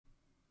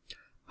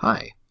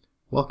Hi,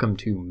 welcome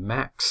to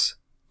Max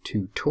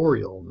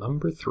tutorial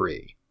number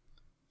 3,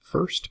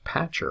 First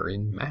Patcher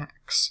in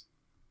Max.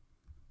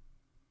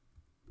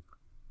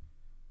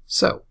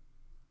 So,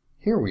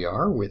 here we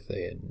are with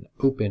an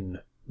open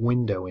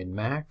window in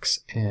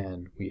Max,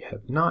 and we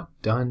have not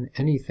done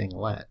anything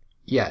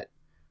yet,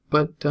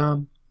 but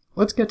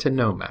let's get to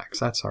know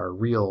Max. That's our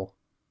real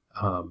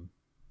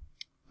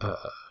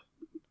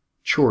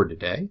chore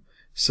today.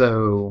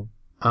 So,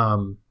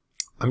 I'm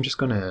just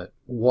going to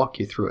walk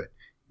you through it.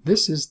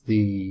 This is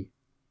the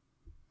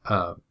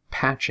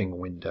patching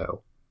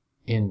window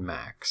in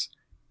Max,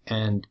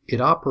 and it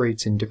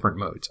operates in different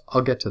modes.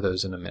 I'll get to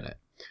those in a minute.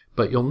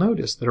 But you'll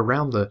notice that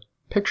around the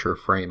picture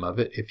frame of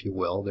it, if you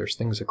will, there's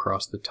things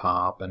across the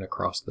top and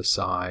across the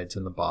sides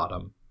and the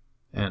bottom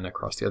and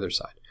across the other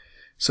side.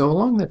 So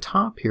along the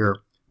top here,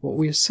 what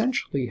we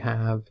essentially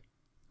have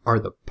are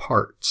the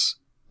parts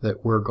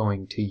that we're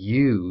going to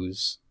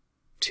use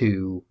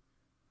to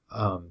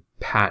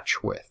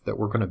patch with, that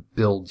we're going to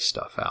build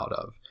stuff out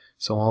of.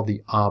 So all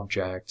the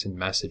objects and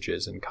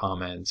messages and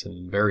comments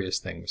and various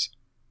things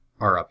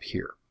are up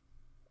here.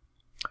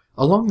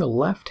 Along the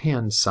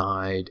left-hand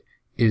side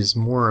is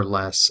more or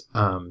less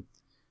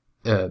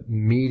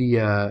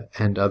media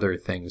and other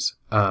things.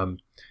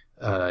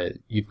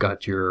 You've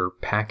got your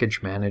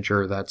package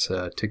manager. That's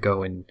to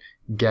go and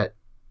get,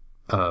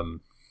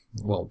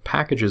 well,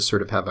 packages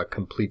sort of have a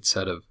complete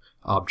set of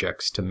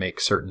objects to make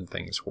certain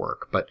things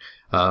work, but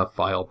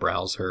file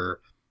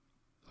browser,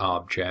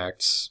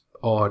 objects,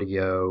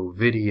 audio,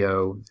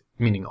 video,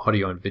 meaning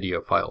audio and video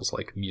files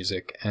like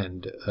music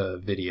and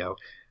video,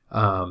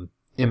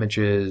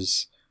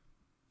 images,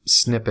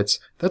 snippets.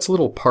 That's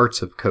little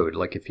parts of code.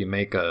 Like if you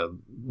make a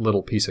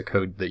little piece of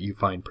code that you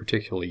find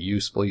particularly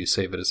useful, you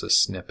save it as a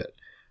snippet.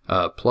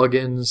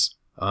 Plugins,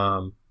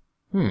 I'm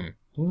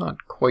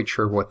not quite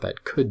sure what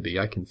that could be.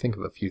 I can think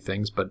of a few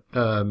things, but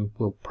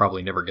we'll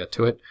probably never get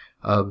to it.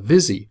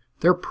 Visi,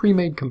 they're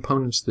pre-made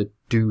components that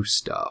do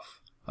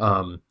stuff.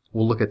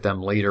 We'll look at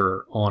them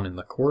later on in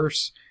the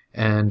course.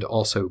 And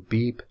also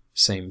Beep,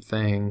 same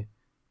thing,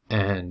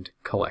 and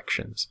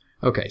collections.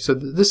 Okay, so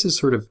this is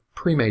sort of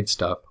pre-made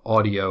stuff,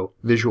 audio,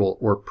 visual,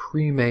 or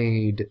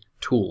pre-made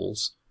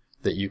tools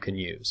that you can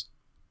use.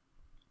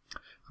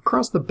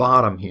 Across the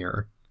bottom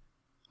here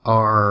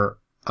are,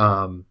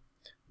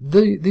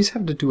 these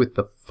have to do with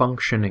the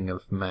functioning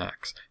of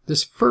Max.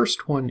 This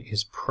first one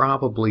is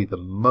probably the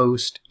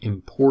most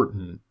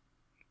important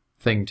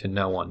thing to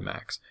know on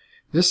Max.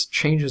 This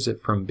changes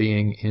it from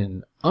being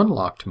in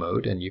unlocked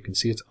mode, and you can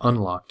see it's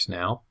unlocked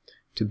now,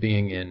 to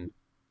being in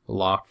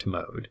locked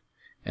mode.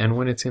 And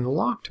when it's in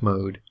locked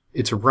mode,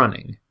 it's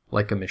running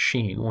like a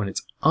machine. When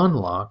it's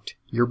unlocked,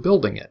 you're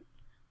building it.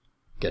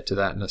 Get to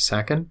that in a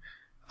second.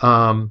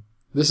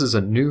 This is a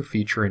new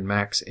feature in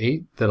Max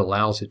 8 that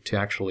allows it to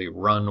actually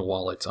run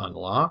while it's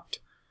unlocked.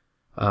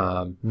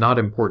 Not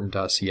important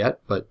to us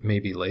yet, but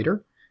maybe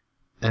later.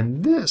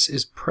 And this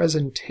is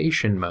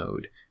presentation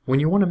mode. When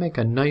you want to make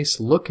a nice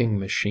looking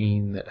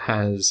machine that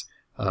has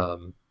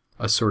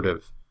a sort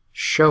of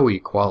showy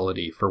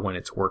quality for when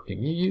it's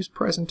working, you use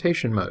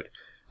presentation mode.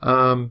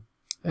 And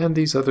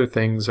these other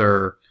things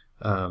are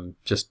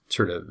just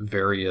sort of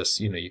various,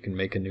 you can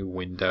make a new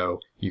window,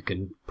 you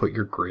can put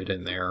your grid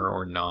in there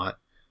or not.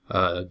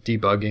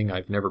 Debugging,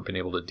 I've never been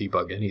able to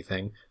debug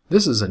anything.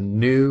 This is a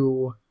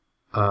new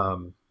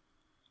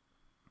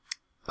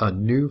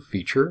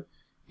feature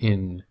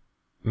in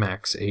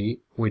Max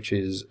 8, which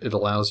is it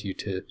allows you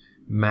to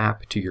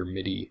map to your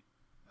MIDI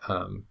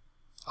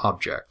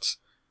objects.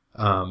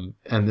 And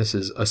this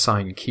is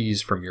assign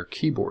keys from your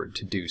keyboard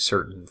to do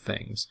certain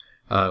things.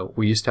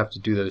 We used to have to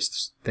do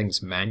those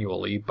things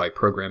manually by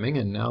programming,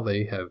 and now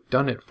they have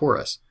done it for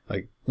us.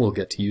 We'll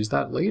get to use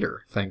that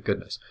later, thank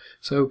goodness.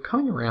 So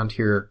coming around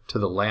here to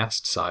the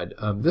last side,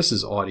 this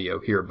is audio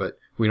here, but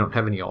we don't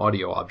have any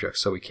audio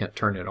objects, so we can't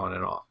turn it on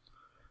and off.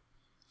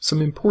 Some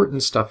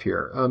important stuff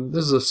here.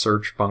 This is a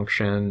search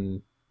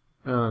function,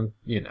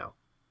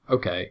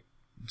 okay,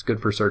 it's good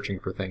for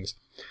searching for things.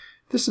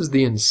 This is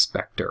the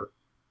inspector.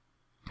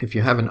 If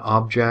you have an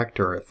object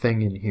or a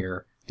thing in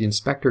here, the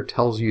inspector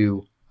tells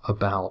you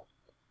about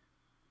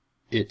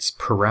its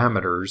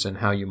parameters and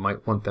how you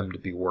might want them to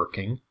be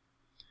working.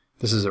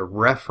 This is a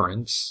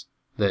reference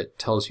that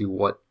tells you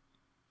what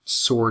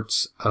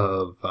sorts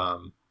of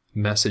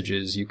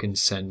messages you can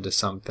send to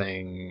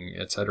something,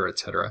 etc.,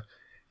 etc.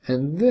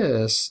 And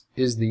this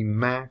is the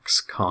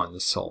Max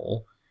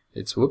console.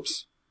 It's,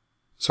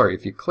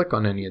 if you click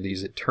on any of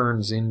these, it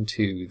turns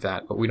into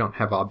that, but we don't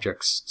have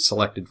objects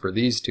selected for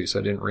these two, so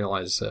I didn't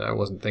realize I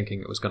wasn't thinking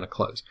it was going to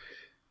close.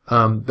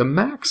 The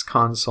Max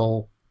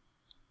console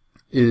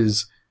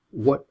is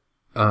what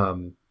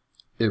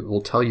it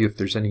will tell you if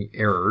there's any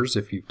errors,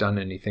 if you've done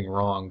anything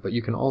wrong, but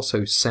you can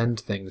also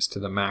send things to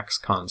the Max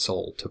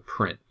console to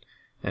print,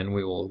 and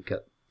we will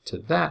get to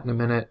that in a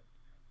minute.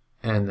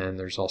 And then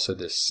there's also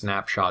this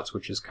snapshots,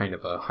 which is kind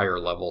of a higher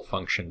level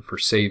function for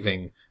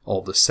saving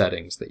all the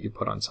settings that you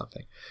put on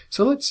something.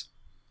 So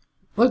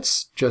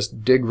let's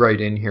just dig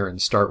right in here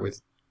and start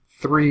with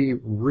three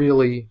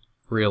really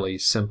really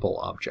simple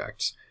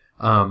objects.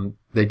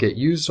 They get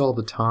used all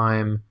the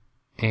time,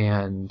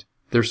 and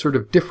they're sort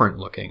of different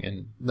looking,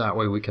 and that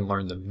way we can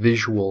learn the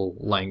visual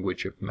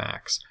language of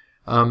Macs.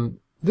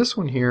 This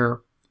one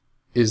here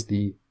is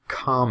the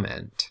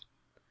comment,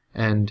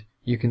 and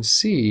you can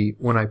see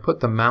when I put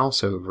the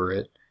mouse over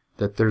it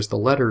that there's the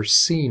letter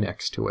C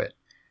next to it,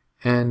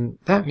 and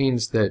that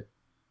means that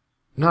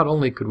not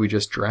only could we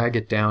just drag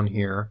it down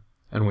here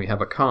and we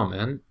have a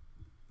comment.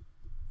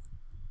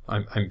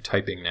 I'm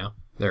typing now.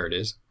 There it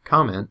is,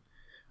 comment.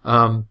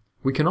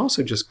 We can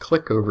also just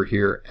click over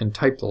here and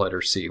type the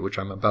letter C, which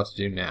I'm about to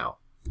do now.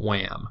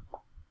 Wham!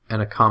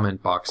 And a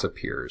comment box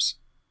appears.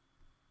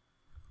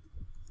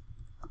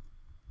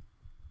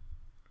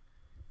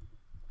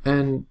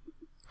 And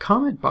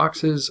comment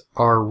boxes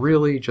are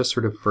really just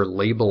sort of for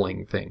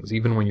labeling things.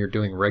 Even when you're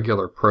doing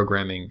regular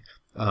programming,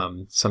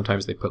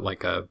 sometimes they put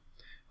like I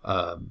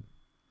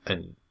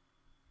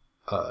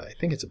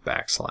think it's a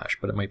backslash,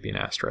 but it might be an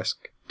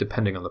asterisk,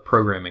 depending on the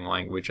programming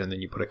language, and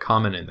then you put a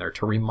comment in there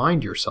to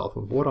remind yourself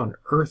of what on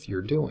earth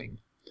you're doing.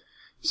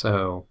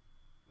 So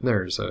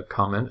there's a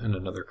comment and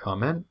another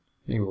comment.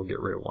 Maybe we'll get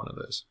rid of one of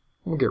those.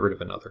 We'll get rid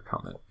of another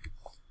comment.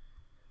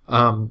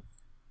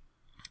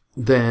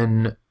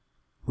 Then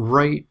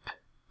right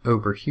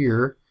over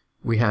here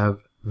we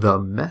have the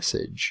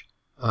message.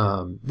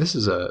 This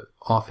is a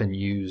often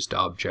used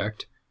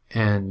object,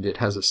 and it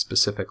has a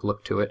specific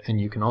look to it,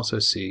 and you can also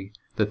see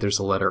that there's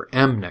a letter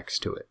M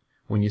next to it.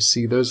 When you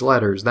see those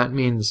letters, that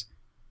means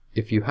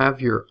if you have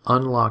your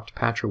unlocked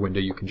patcher window,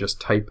 you can just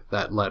type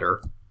that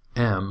letter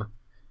M,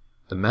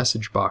 the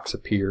message box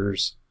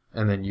appears,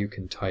 and then you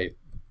can type,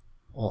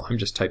 well, I'm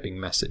just typing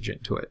message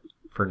into it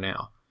for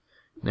now.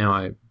 Now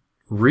I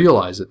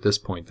realize at this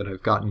point that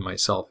I've gotten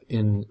myself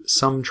in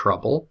some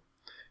trouble,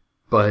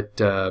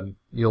 but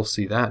you'll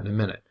see that in a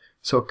minute.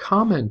 So a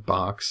comment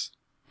box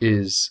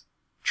is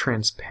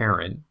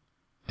transparent,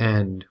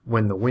 and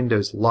when the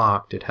window's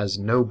locked, it has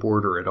no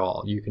border at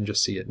all. You can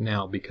just see it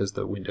now because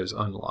the window's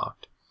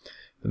unlocked.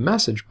 The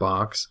message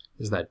box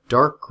is that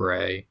dark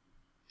gray,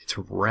 it's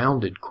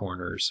rounded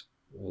corners,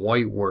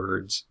 white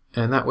words,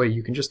 and that way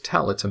you can just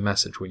tell it's a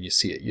message when you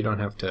see it. You don't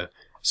have to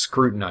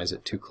scrutinize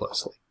it too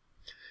closely.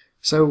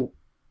 So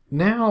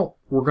now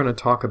we're going to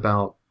talk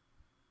about,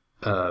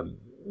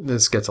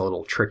 this gets a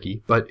little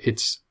tricky, but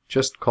it's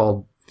just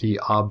called the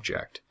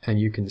object, and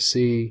you can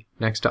see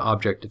next to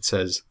object it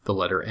says the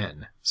letter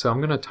N. So I'm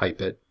going to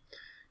type it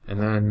and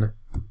then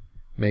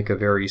make a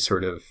very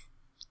sort of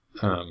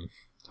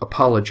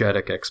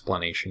apologetic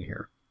explanation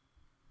here.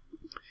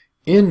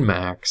 In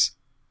Macs,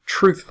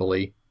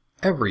 truthfully,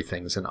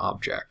 everything's an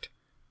object,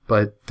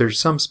 but there's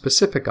some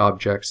specific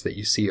objects that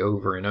you see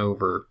over and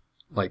over,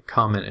 like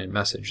comment and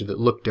message, that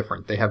look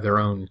different. They have their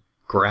own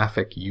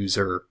graphic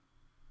user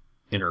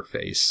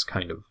interface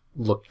kind of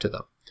look to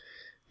them.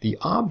 The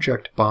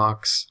object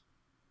box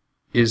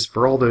is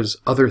for all those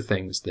other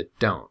things that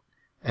don't.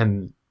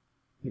 And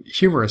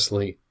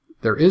humorously,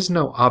 there is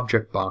no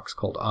object box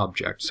called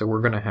object, so we're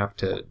going to have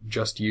to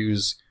just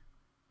use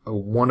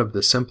one of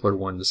the simpler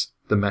ones,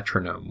 the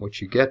metronome,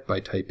 which you get by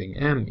typing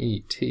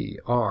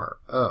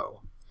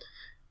M-E-T-R-O.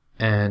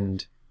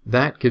 And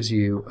that gives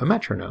you a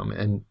metronome,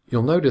 and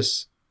you'll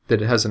notice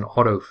that it has an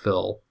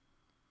autofill.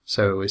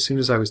 So as soon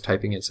as I was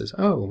typing, it says,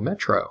 oh,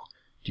 metro.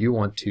 Do you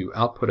want to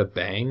output a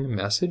bang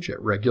message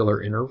at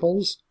regular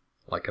intervals?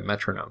 Like a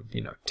metronome,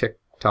 you know, tick,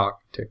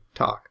 tock,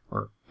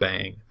 or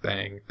bang,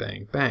 bang,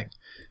 bang, bang.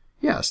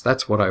 Yes,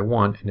 that's what I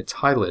want, and it's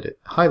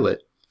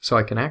highlight, so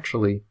I can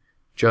actually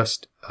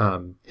just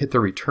hit the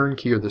return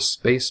key or the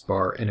space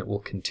bar, and it will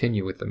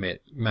continue with the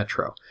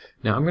metro.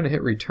 Now I'm going to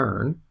hit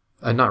return,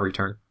 not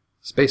return,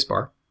 space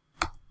bar,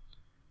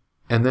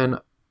 and then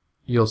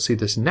you'll see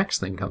this next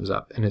thing comes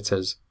up, and it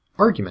says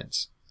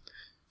arguments.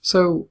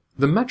 So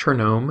the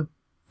metronome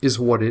is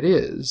what it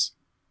is,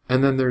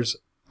 and then there's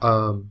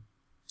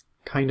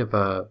kind of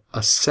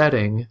a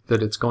setting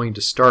that it's going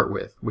to start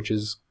with, which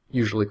is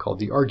usually called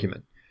the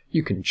argument.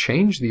 You can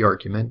change the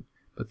argument,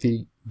 but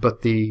the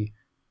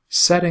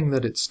setting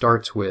that it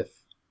starts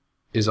with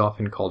is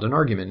often called an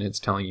argument. It's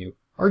telling you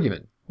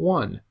argument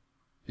 1.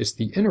 It's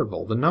the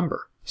interval, the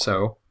number.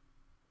 So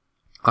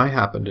I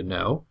happen to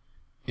know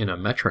in a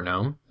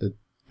metronome that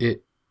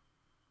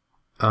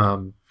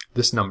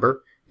this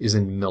number is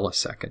in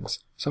milliseconds.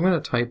 So I'm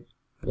going to type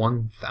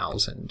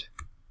 1,000.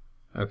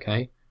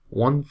 Okay,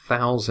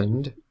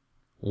 1,000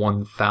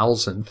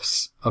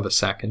 1,000ths of a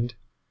second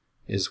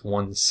is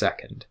 1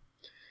 second.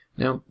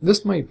 Now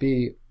this might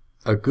be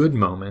a good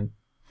moment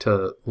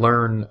to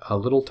learn a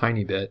little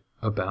tiny bit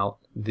about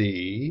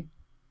the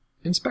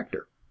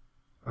inspector.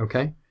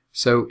 Okay,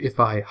 so if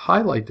I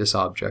highlight this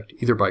object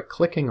either by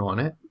clicking on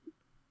it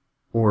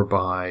or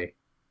by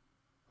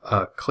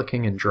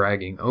clicking and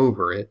dragging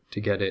over it to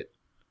get it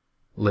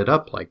lit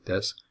up like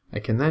this, I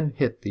can then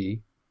hit the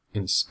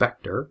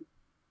inspector,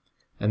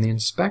 and the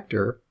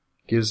inspector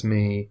gives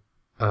me,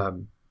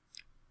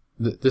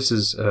 this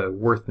is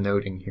worth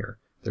noting here.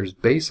 There's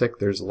basic,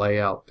 there's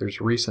layout, there's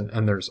recent,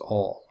 and there's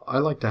all. I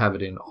like to have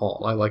it in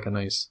all. I like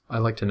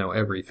to know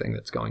everything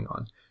that's going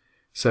on.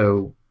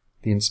 So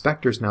the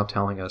inspector's now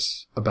telling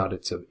us about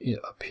its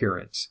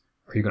appearance.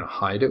 Are you going to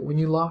hide it when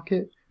you lock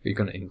it? Are you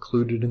going to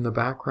include it in the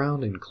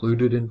background,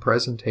 include it in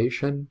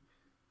presentation?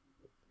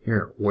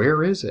 Here,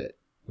 where is it?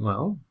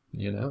 Well,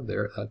 you know,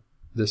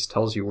 this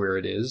tells you where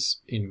it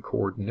is in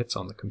coordinates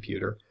on the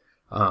computer.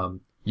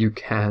 You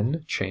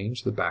can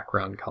change the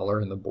background color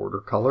and the border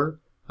color.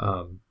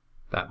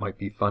 That might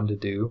be fun to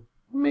do.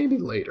 Maybe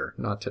later,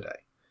 not today.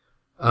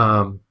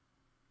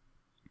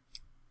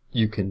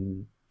 You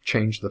can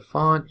change the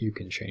font. You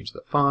can change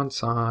the font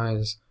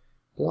size.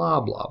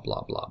 Blah, blah,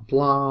 blah, blah,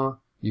 blah.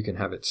 You can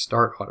have it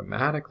start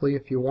automatically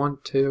if you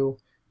want to.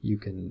 You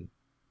can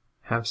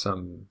have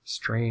some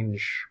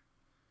strange...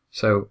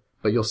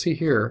 but you'll see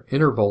here,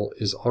 interval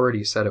is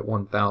already set at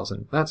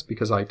 1000. That's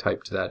because I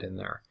typed that in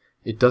there.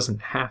 It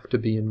doesn't have to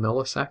be in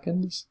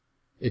milliseconds.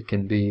 It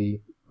can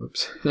be,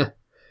 oops,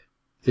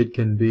 it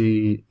can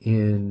be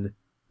in,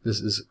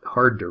 this is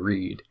hard to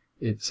read.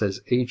 It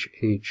says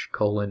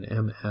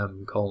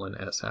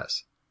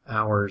HH:MM:SS,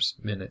 hours,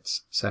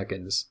 minutes,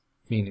 seconds,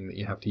 meaning that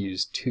you have to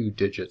use 2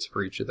 digits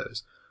for each of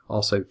those.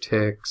 Also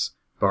ticks,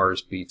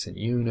 bars, beats, and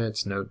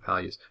units, note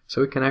values.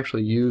 So it can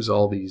actually use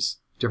all these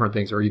different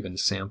things, or even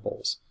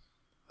samples.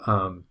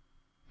 And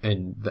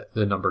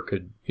the number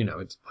could, you know,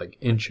 it's like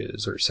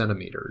inches or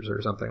centimeters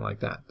or something like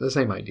that. The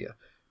same idea,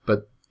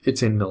 but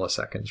it's in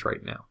milliseconds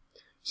right now.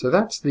 So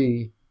that's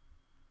the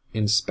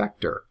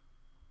inspector.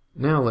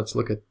 Now let's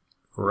look at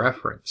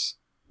reference.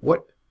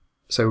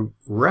 So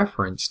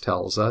reference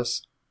tells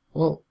us,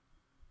 well,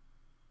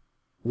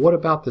 what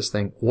about this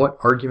thing? What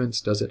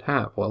arguments does it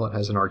have? Well, it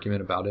has an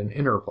argument about an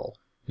interval.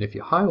 And if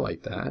you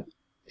highlight that,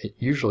 it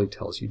usually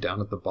tells you down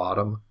at the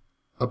bottom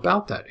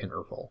about that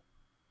interval.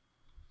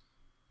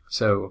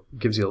 So it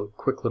gives you a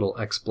quick little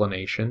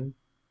explanation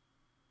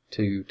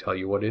to tell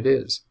you what it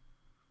is.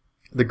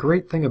 The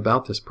great thing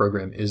about this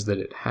program is that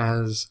it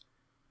has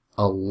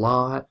a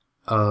lot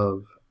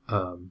of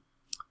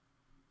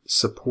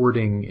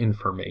supporting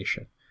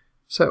information.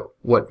 So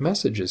what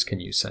messages can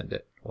you send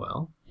it?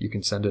 Well, you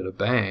can send it a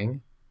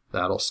bang.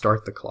 That'll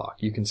start the clock.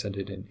 You can send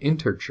it an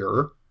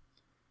integer,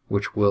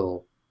 which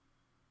will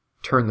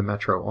turn the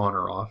metro on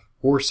or off,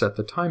 or set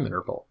the time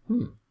interval.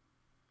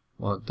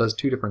 Well, it does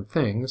 2 different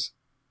things.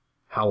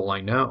 How will I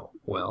know?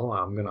 Well,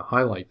 I'm going to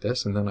highlight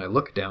this, and then I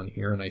look down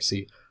here and I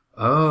see,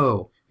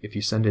 oh, if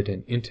you send it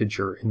an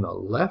integer in the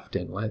left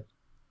inlet,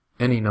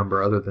 any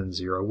number other than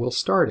 0 will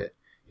start it.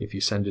 If you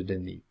send it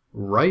in the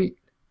right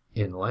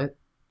inlet,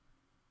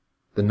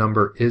 the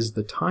number is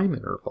the time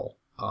interval.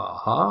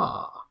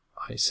 Aha,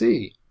 I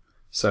see.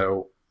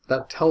 So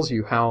that tells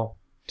you how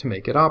to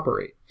make it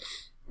operate.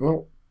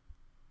 Well,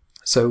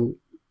 so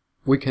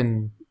we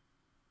can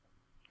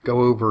go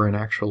over and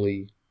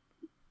actually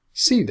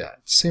see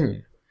that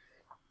soon.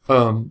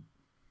 Another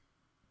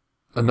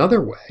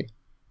way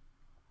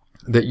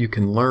that you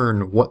can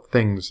learn what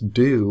things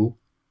do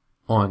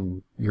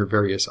on your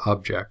various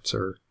objects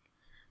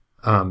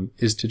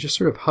is to just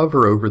sort of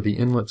hover over the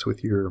inlets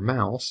with your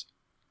mouse,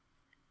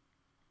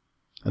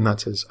 and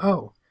that says,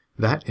 oh,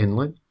 that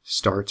inlet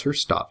starts or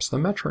stops the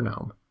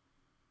metronome.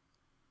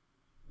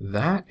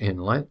 That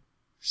inlet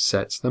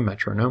sets the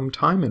metronome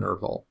time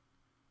interval.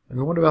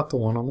 And what about the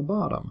one on the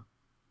bottom?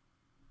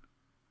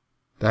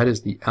 That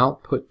is the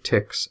output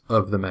ticks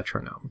of the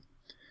metronome.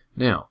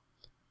 Now,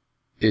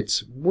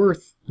 it's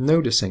worth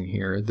noticing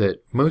here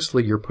that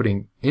mostly you're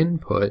putting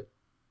input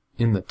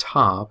in the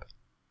top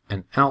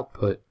and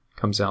output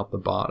comes out the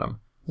bottom.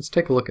 Let's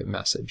take a look at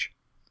message.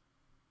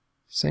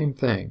 Same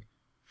thing.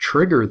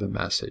 Trigger the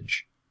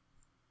message.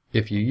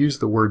 If you use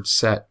the word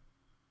set,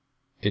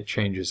 it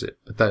changes it.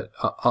 But that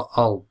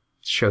I'll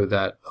show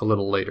that a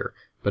little later.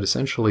 But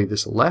essentially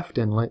this left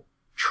inlet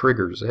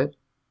triggers it,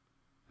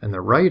 and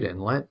the right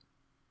inlet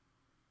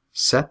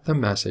set the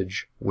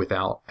message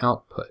without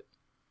output.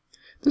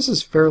 This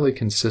is fairly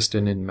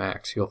consistent in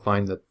Macs. You'll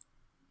find that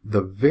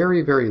the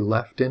very, very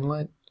left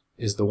inlet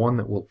is the one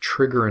that will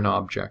trigger an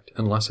object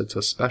unless it's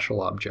a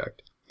special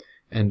object.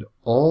 And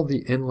all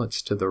the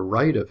inlets to the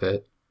right of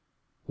it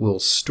will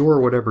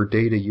store whatever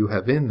data you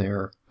have in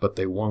there, but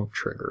they won't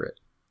trigger it.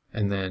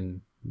 And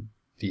then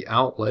the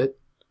outlet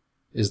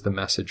is the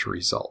message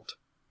result.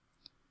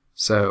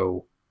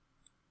 So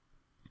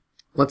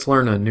let's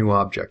learn a new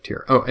object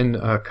here. Oh, and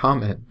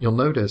comment. You'll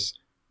notice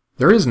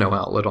there is no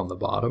outlet on the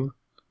bottom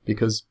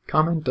because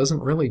comment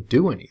doesn't really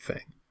do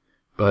anything.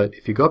 But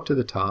if you go up to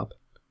the top,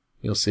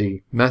 you'll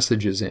see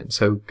messages in.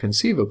 So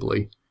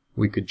conceivably,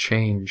 we could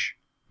change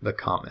the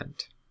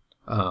comment.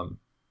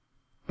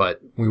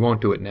 But we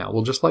won't do it now.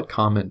 We'll just let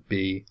comment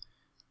be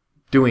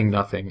doing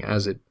nothing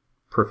as it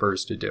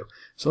prefers to do.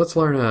 So let's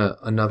learn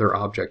another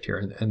object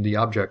here, and the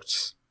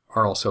objects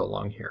are also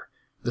along here.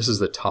 This is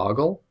the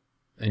toggle,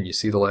 and you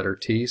see the letter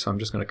T, so I'm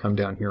just going to come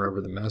down here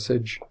over the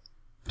message,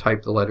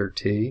 type the letter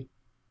T,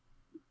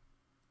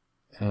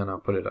 and I'll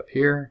put it up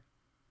here,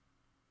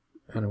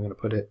 and I'm going to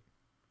put it,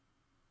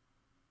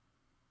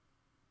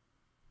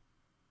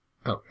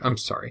 oh, I'm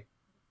sorry,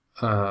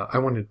 I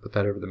wanted to put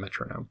that over the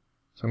metronome.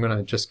 So I'm going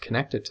to just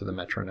connect it to the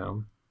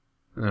metronome,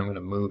 and then I'm going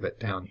to move it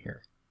down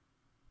here.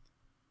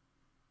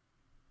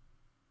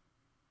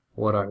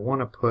 what I want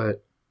to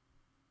put,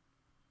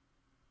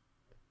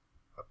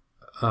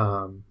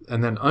 and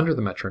then under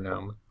the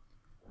metronome,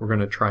 we're going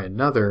to try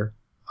another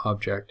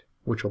object,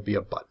 which will be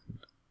a button.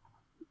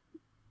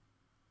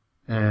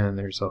 And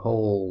there's a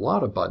whole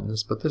lot of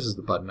buttons, but this is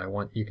the button I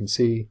want. You can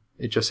see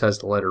it just has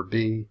the letter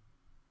B,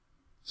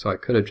 so I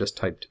could have just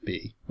typed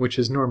B, which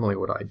is normally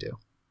what I do.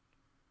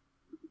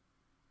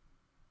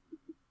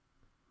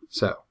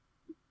 So,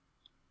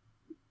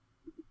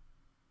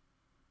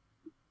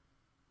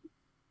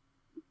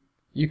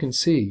 you can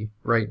see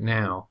right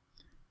now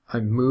I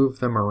move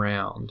them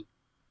around,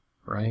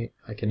 right?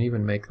 I can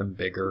even make them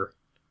bigger.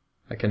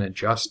 I can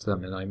adjust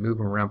them and I move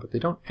them around, but they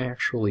don't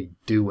actually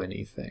do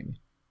anything.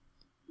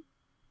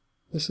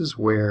 This is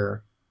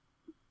where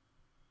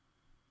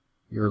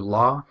your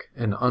lock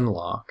and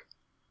unlock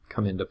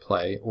come into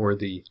play, or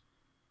the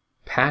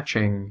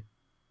patching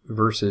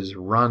versus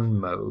run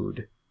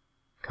mode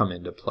come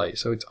into play.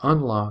 So it's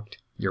unlocked,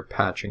 you're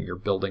patching, you're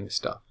building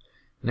stuff.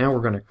 Now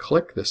we're going to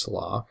click this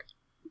lock,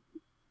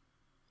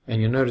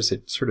 and you'll notice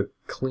it sort of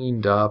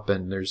cleaned up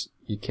and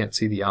you can't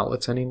see the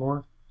outlets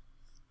anymore.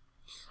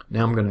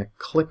 Now I'm going to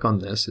click on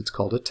this, it's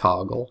called a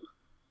toggle,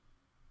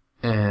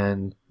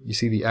 and you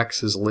see the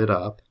X is lit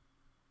up,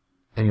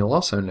 and you'll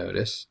also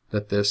notice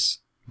that this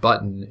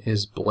button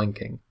is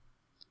blinking.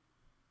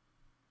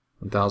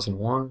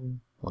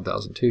 1001,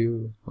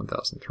 1002,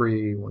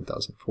 1003,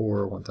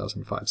 1004,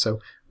 1005. So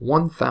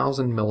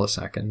 1000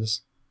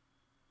 milliseconds.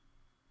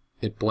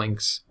 It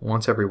blinks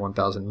once every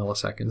 1000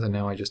 milliseconds, and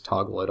now I just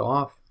toggle it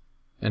off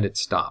and it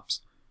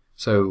stops.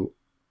 So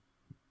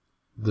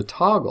the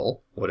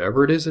toggle,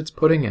 whatever it is it's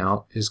putting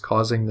out, is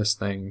causing this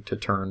thing to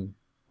turn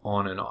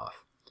on and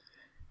off.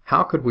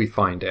 How could we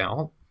find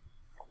out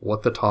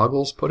what the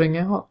toggle's putting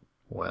out?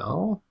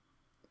 Well,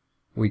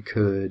 we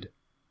could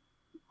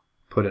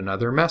put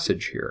another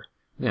message here.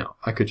 Now,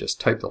 I could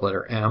just type the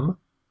letter M,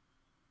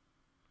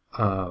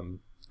 and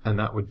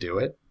that would do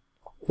it.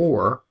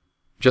 Or,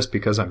 just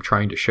because I'm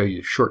trying to show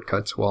you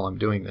shortcuts while I'm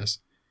doing this,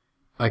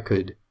 I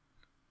could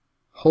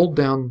hold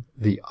down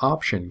the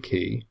Option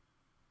key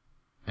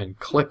and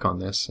click on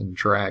this and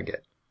drag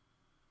it.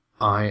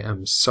 I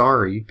am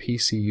sorry,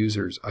 PC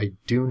users, I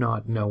do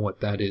not know what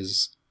that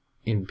is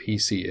in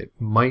PC. It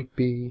might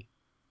be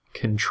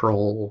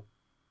Control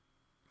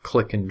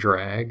click and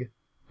drag,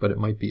 but it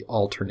might be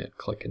alternate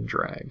click and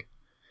drag.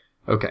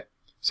 Okay,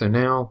 so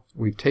now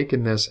we've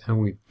taken this and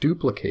we've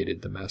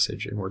duplicated the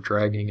message and we're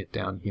dragging it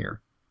down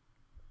here.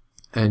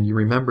 And you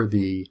remember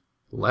the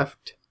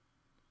left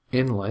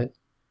inlet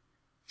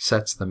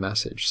sets the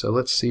message. So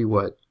let's see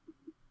what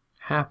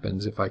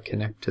happens if I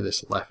connect to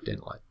this left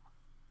inlet.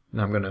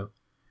 And I'm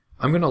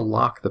going to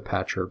lock the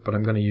patcher, but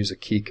I'm going to use a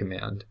key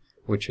command,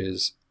 which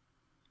is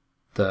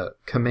the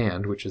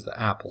command, which is the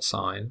Apple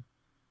sign,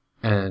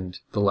 and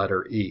the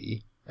letter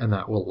E, and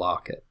that will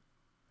lock it.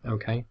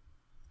 Okay?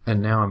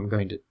 And now I'm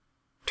going to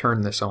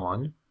turn this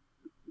on.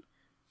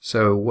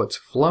 So what's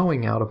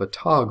flowing out of a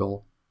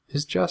toggle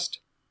is just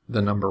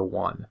the number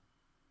 1.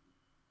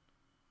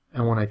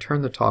 And when I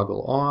turn the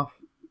toggle off,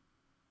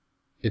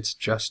 it's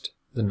just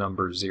the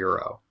number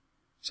 0.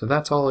 So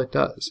that's all it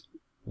does.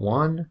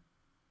 1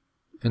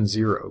 and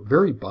 0.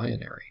 Very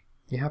binary.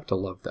 You have to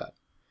love that.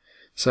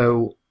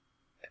 So,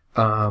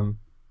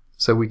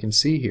 so we can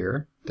see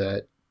here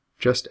that,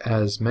 just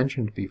as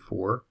mentioned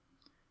before,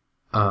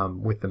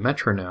 with the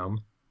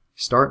metronome,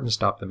 start and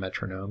stop the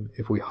metronome.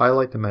 If we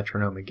highlight the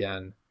metronome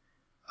again,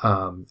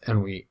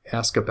 and we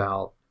ask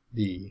about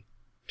the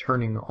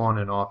turning on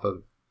and off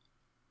of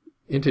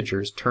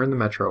integers, turn the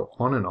metro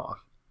on and off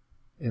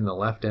in the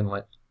left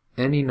inlet.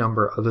 Any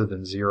number other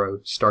than 0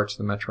 starts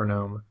the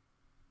metronome,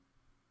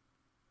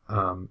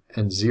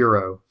 and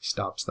 0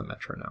 stops the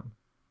metronome.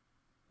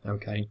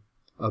 Okay?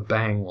 A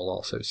bang will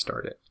also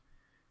start it.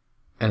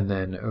 And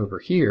then over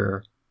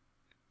here,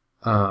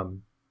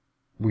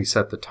 we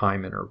set the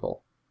time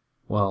interval.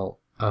 Well,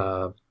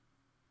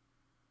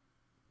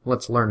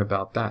 let's learn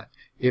about that.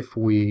 If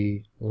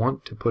we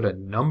want to put a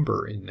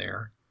number in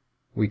there,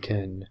 we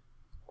can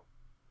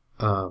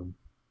boink.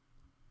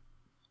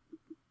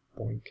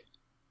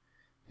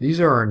 These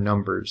are our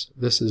numbers.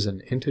 This is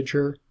an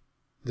integer.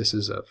 This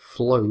is a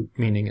float,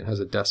 meaning it has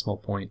a decimal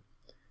point.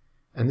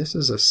 And this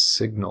is a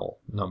signal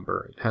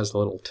number. It has a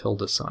little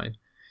tilde sign.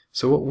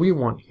 So what we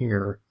want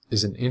here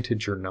is an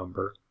integer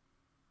number.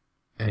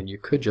 And you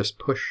could just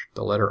push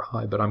the letter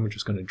I, but I'm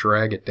just going to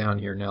drag it down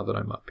here now that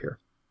I'm up here.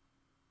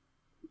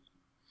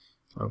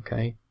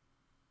 Okay.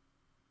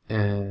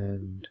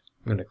 And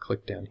I'm going to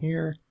click down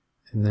here,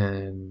 and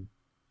then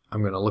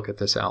I'm going to look at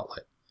this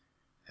outlet.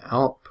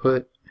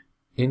 Output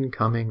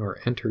incoming or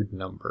entered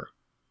number.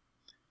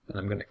 And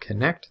I'm going to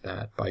connect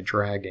that by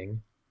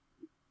dragging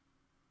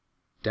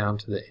down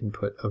to the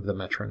input of the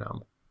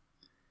metronome.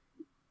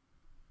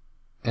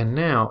 And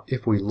now,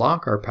 if we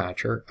lock our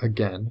patcher,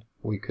 again,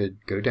 we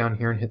could go down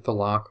here and hit the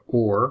lock,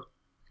 or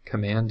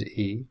Command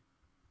E.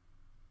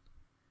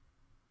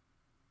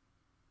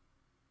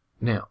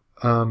 Now,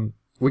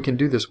 we can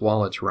do this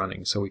while it's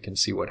running so we can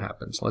see what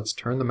happens. Let's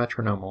turn the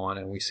metronome on,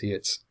 and we see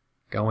it's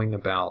going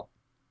about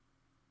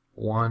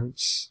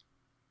once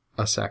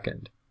a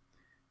second.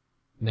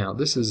 Now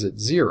this is at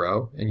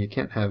 0, and you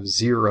can't have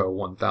 0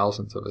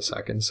 1,000ths of a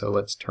second, so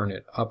let's turn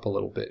it up a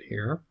little bit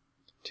here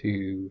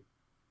to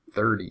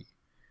 30.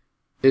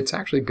 It's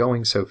actually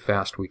going so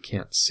fast we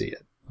can't see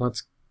it.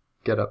 Let's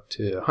get up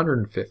to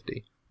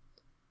 150.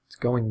 It's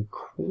going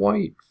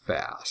quite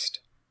fast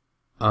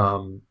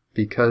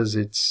because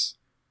it's,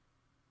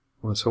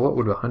 well, so what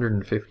would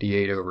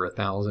 158 over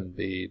 1,000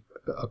 be?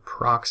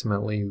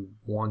 Approximately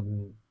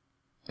 1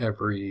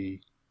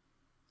 every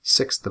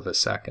 1/6 of a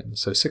second.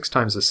 So 6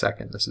 times a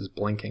second. This is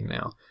blinking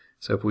now.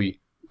 So if we,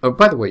 oh,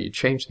 by the way, you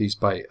change these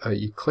by,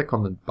 you click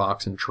on the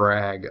box and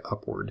drag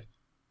upward.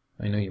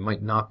 I know you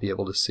might not be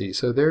able to see.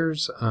 So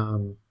there's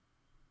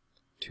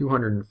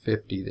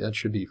 250. That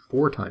should be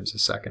 4 times a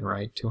second,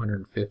 right?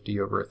 250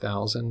 over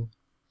 1,000.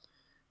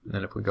 And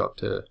then if we go up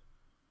to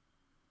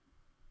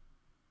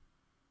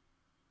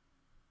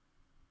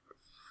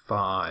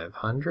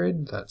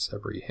 500, that's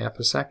every half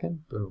a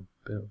second. Boom,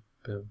 boom,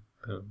 boom,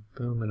 boom,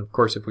 boom. And of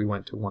course, if we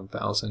went to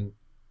 1,000,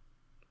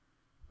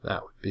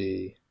 that would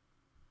be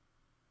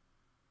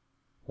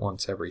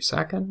once every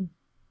second.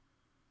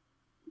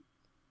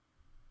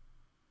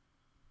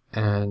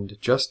 And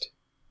just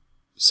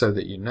so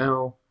that you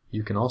know,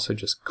 you can also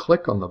just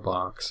click on the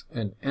box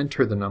and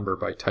enter the number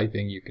by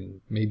typing. You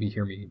can maybe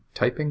hear me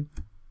typing.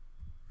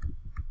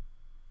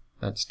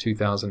 That's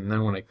 2,000. And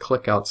then when I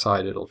click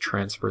outside, it'll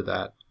transfer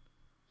that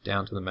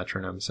down to the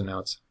metronome. So now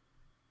it's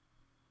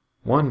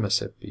 1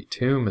 Mississippi,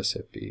 2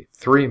 Mississippi,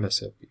 3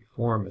 Mississippi,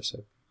 4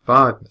 Mississippi,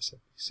 5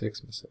 Mississippi,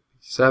 6 Mississippi,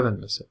 7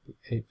 Mississippi,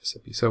 8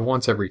 Mississippi. So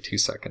once every 2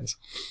 seconds.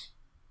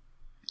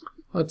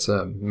 Let's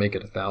make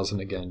it 1,000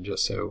 again,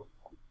 just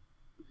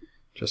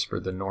for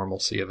the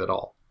normalcy of it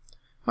all.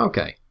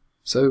 Okay,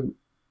 so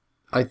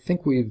I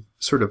think we've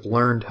sort of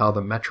learned how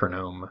the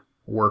metronome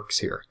works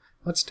here.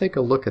 Let's take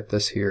a look at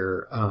this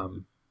here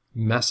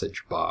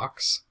message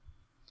box,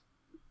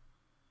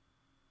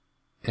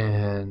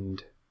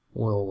 and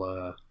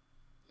we'll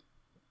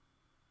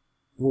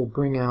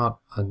bring out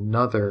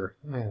another.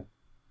 I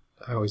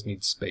always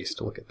need space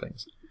to look at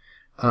things.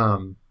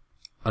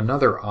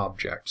 Another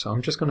object. So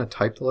I'm just going to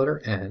type the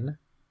letter N,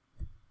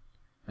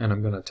 and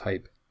I'm going to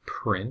type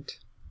print,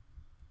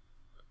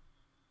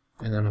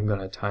 and then I'm going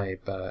to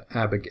type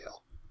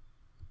Abigail.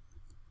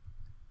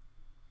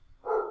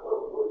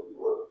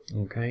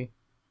 Okay,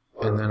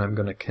 and then I'm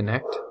going to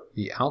connect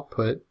the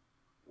output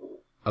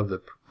of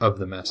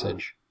the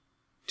message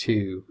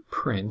to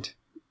print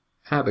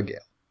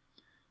Abigail.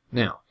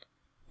 Now,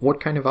 what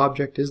kind of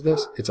object is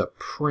this? It's a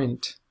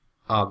print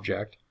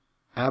object.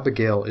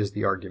 Abigail is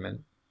the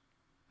argument.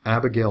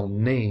 Abigail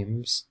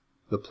names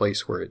the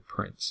place where it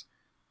prints.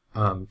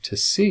 To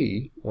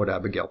see what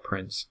Abigail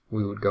prints,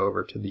 we would go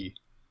over to the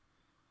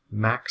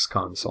Max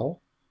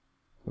console,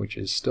 which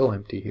is still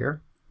empty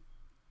here,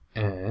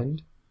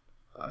 and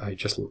I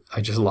just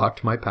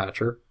locked my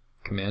patcher,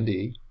 Command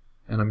E,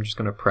 and I'm just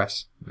going to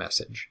press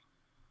message.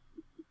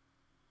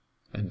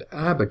 And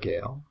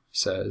Abigail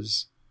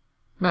says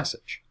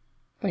message.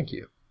 Thank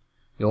you.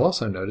 You'll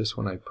also notice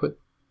when I put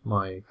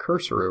my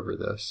cursor over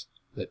this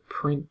that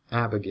print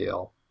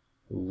Abigail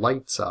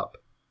lights up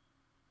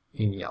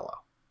in yellow.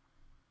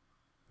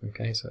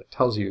 Okay, so it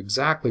tells you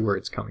exactly where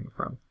it's coming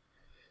from.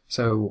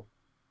 So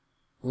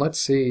let's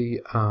see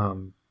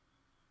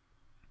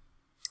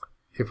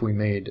if we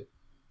made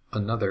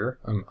another.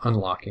 I'm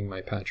unlocking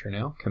my patcher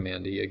now,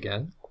 Command E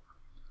again.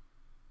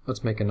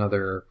 Let's make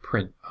another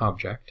print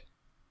object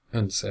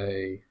and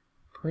say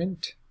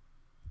print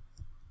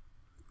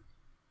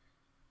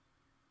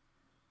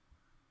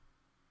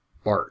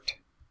Bart.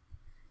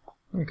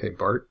 Okay,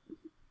 Bart.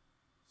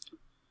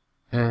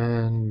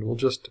 And we'll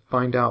just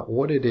find out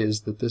what it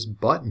is that this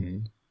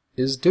button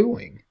is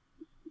doing.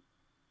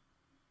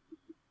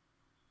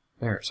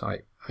 There, so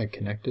I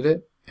connected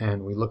it,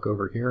 and we look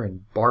over here,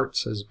 and Bart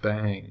says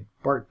bang.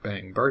 Bart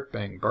bang, Bart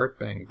bang, Bart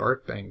bang,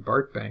 Bart bang,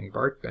 Bart bang,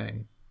 Bart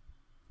bang.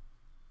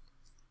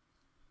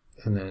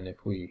 And then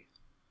if we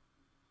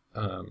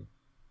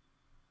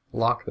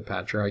lock the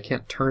patcher, I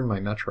can't turn my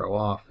Metro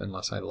off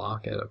unless I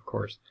lock it, of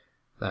course.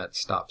 That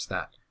stops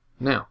that.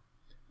 Now,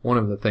 one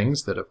of the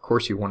things that of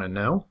course you want to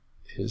know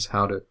is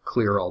how to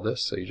clear all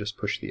this, so you just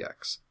push the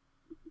X.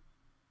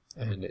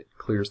 And it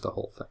clears the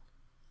whole thing.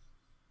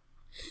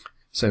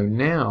 So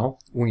now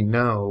we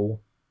know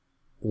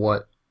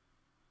what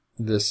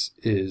this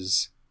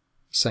is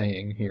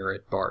saying here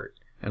at Bart,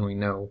 and we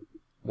know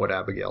what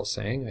Abigail's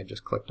saying. I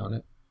just clicked on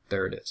it.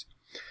 There it is.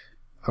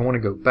 I want to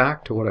go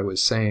back to what I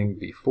was saying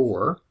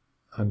before.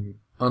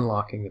 I'm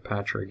unlocking the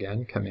patcher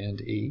again,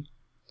 Command E,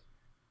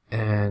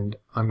 and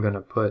I'm going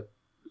to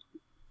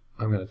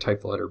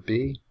type the letter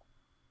B,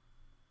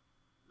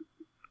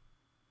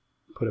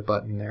 put a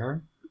button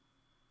there,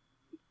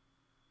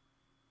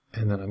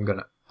 and then I'm going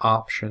to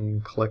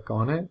Option click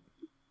on it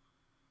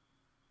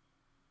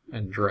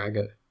and drag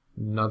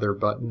another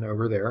button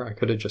over there. I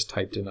could have just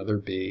typed another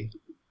B.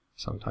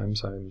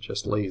 Sometimes I'm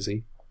just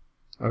lazy.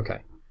 Okay,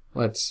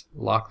 let's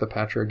lock the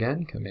patcher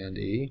again, Command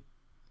E,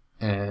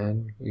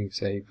 and we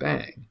say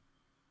bang.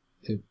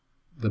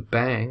 the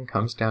bang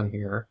comes down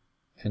here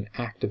and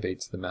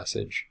activates the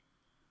message.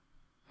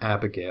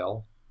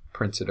 Abigail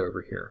prints it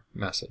over here,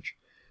 message.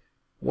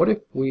 What if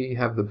we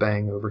have the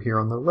bang over here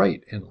on the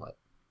right inlet?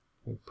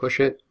 We push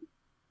it.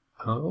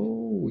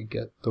 Oh, we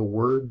get the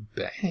word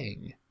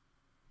bang,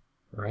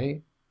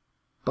 right?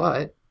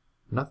 But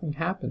nothing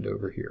happened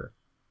over here.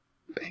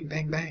 Bang,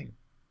 bang, bang.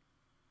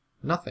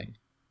 Nothing.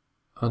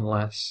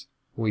 Unless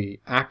we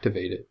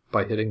activate it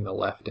by hitting the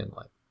left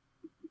inlet.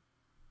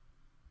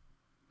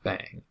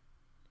 Bang.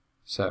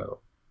 So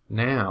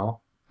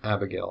now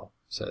Abigail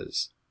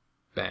says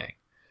bang.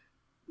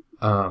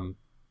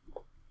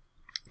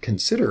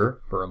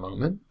 Consider for a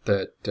moment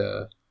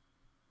that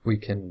we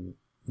can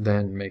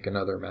then make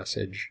another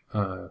message.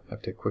 I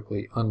have to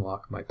quickly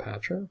unlock my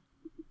patcher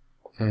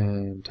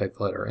and type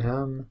the letter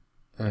M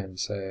and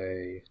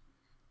say,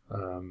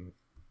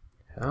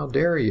 how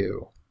dare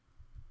you?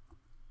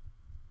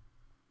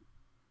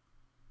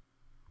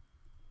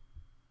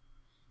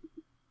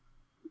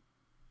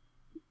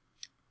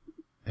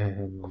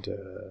 And,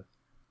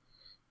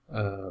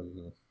 oh,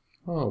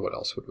 what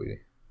else would we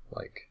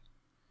like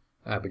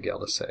Abigail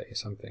to say?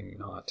 Something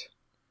not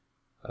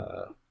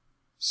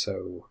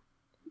so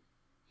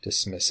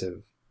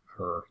dismissive,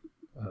 or,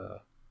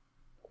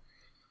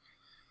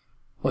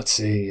 let's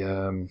see,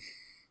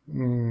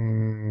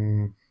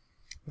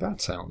 that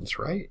sounds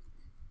right.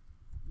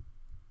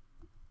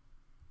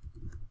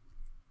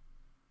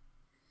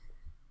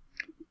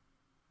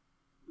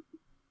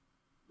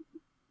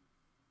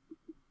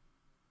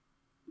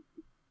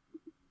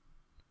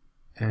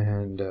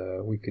 And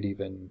we could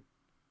even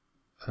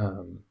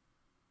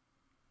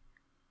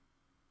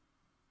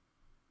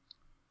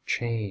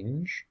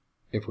change,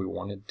 if we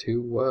wanted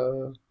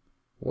to,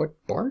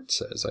 what Bart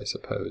says, I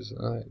suppose.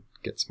 It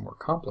gets more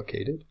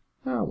complicated.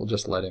 We'll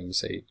just let him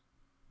say,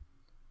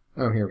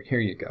 oh, here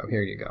you go,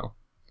 here you go.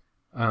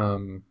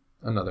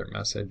 Another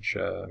message.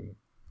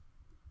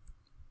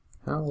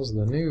 How's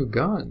the new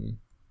gun?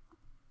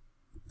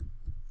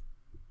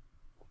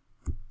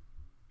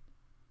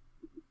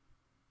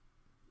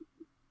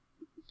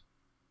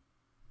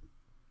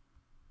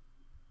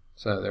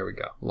 So there we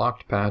go.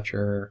 Locked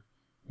patcher.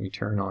 We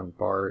turn on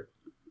Bart.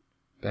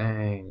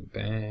 Bang,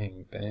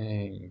 bang,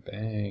 bang,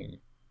 bang.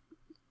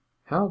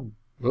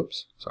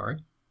 Whoops, sorry.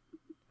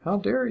 How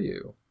dare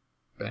you?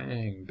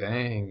 Bang,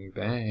 bang,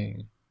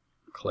 bang.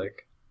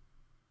 Click.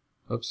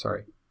 Oops,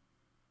 sorry.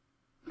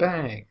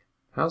 Bang.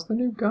 How's the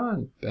new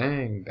gun?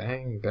 Bang,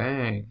 bang,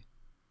 bang.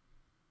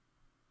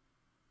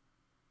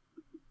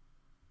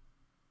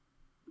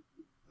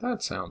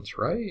 That sounds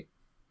right.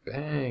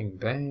 Bang,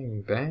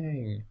 bang,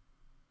 bang.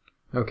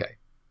 Okay,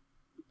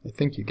 I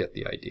think you get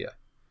the idea.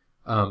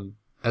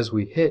 As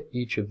we hit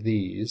each of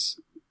these,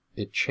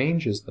 it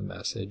changes the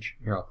message.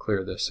 Here, I'll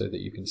clear this so that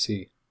you can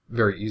see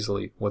very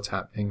easily what's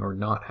happening or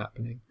not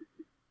happening.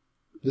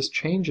 This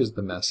changes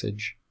the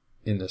message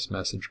in this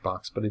message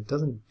box, but it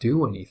doesn't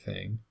do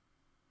anything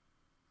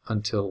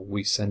until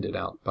we send it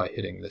out by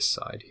hitting this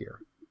side here.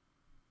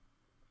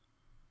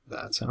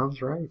 That sounds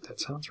right.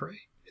 That sounds right.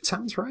 It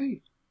sounds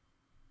right.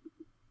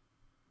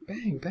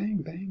 Bang,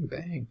 bang, bang,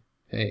 bang.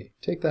 Hey,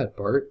 take that,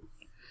 Bart.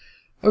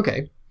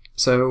 Okay,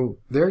 so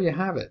there you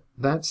have it.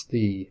 That's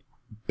the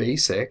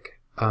basic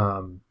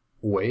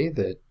way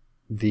that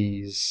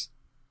these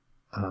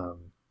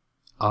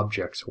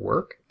objects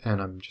work,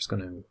 and I'm just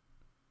going to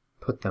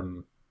put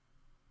them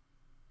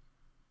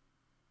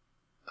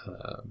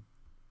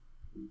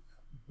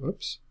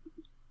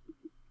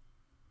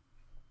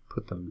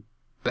put them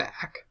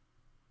back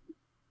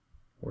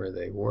where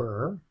they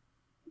were.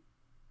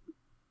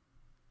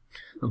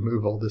 I'll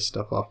move all this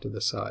stuff off to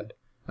the side.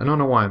 I don't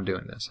know why I'm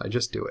doing this. I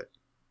just do it.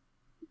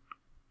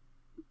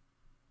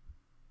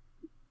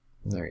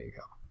 There you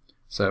go.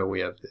 So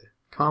we have the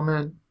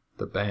comment,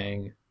 the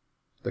bang,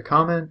 the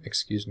comment,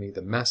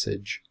 the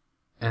message,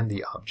 and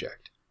the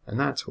object. And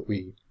that's what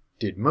we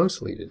did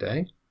mostly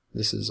today.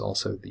 This is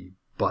also the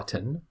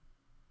button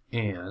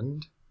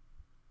and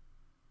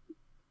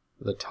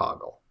the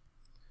toggle.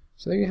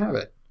 So there you have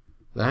it.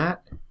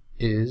 That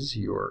is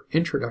your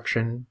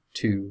introduction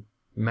to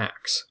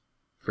Macs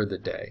for the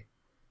day.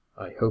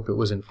 I hope it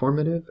was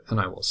informative, and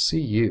I will see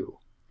you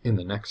in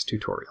the next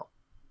tutorial.